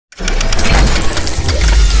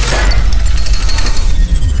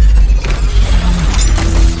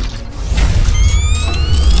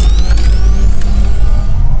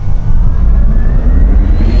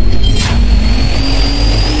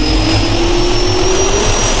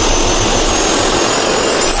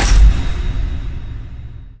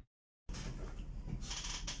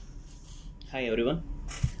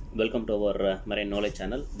Welcome to our Marine Knowledge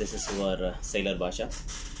channel. This is our Sailor Basha.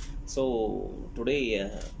 So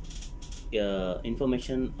today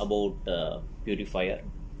information about purifier.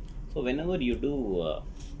 So whenever you do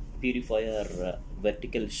purifier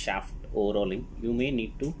vertical shaft overhauling, you may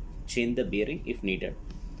need to change the bearing if needed.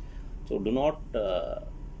 So do not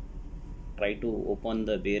try to open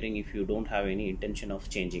the bearing if you don't have any intention of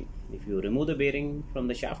changing. If you remove the bearing from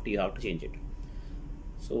the shaft, you have to change it.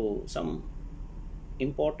 So some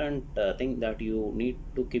important thing that you need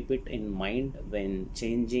to keep it in mind when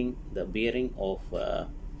changing the bearing of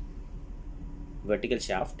vertical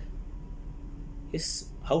shaft is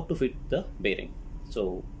how to fit the bearing.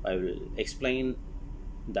 So I will explain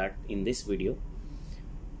that in this video.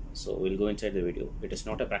 So we'll go inside the video. It is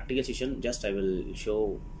not a practical session, just I will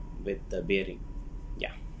show with the bearing.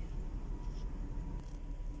 Yeah.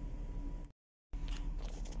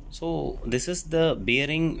 So this is the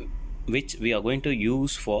bearing which we are going to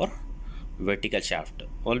use for vertical shaft.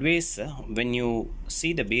 Always when you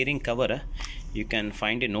see the bearing cover, you can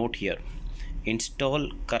find a note here: install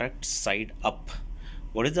correct side up.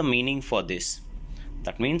 What is the meaning for this?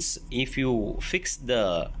 That means if you fix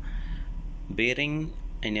the bearing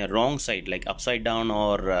in a wrong side, like upside down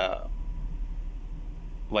or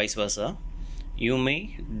vice versa, you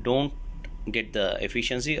may don't get the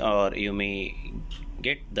efficiency, or you may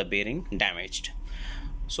get the bearing damaged.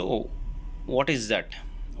 So what is that?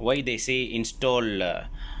 Why they say install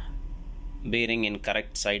bearing in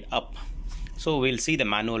correct side up? So we'll see the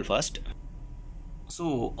manual first.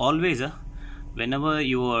 So always whenever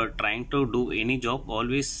you are trying to do any job,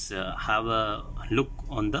 always have a look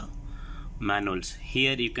on the manuals.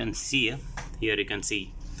 Here you can see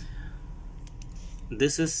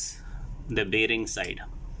this is the bearing side.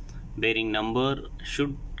 Bearing number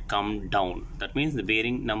should come down. That means the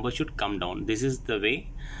bearing number should come down. This is the way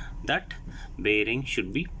that bearing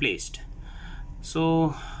should be placed.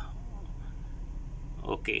 So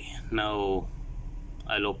okay, now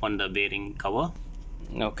I'll open the bearing cover.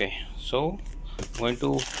 Okay, so I'm going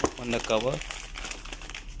to open the cover.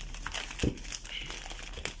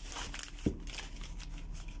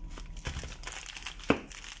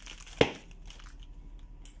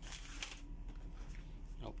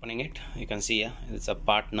 Opening it, you can see it's a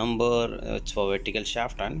part number. It's for vertical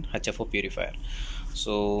shaft and HFO purifier.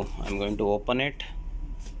 So I'm going to open it.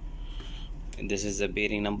 This is the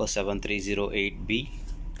bearing number 7308B.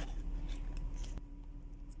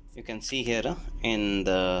 You can see here in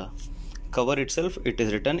the cover itself, it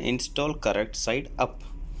is written install correct side up.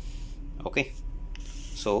 Okay,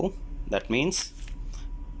 so that means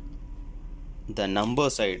the number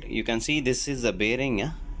side, you can see this is the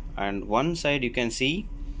bearing, and one side you can see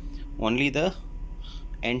only the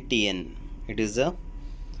NTN, it is the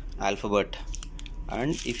alphabet.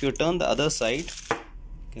 And if you turn the other side,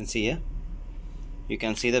 you can see here, you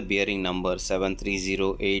can see the bearing number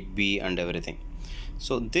 7308B and everything.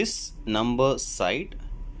 So this number side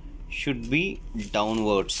should be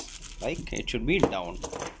downwards, like it should be down,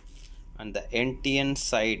 and the NTN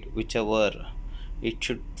side, whichever, it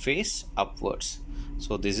should face upwards.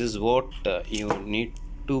 So this is what you need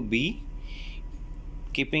to be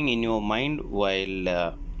keeping in your mind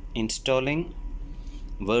while installing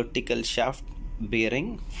vertical shaft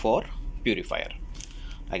bearing for purifier.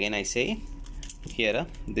 Again I say here,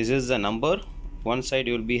 this is the number. One side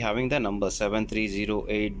you will be having the number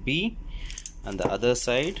 7308B, and the other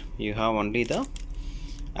side you have only the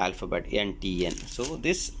alphabet NTN. So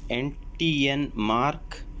this NTN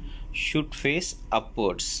mark should face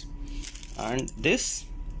upwards, and this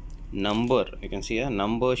number, you can see a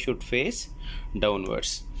number should face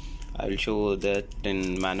downwards. I will show that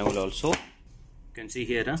in manual also. You can see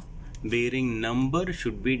here bearing number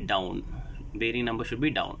should be down. Bearing number should be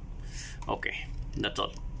down. Okay, that's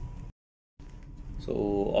all.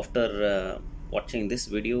 So after watching this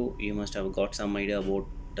video, you must have got some idea about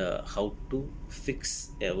how to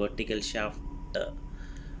fix a vertical shaft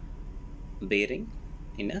bearing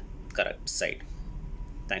in a correct side.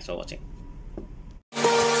 Thanks for watching.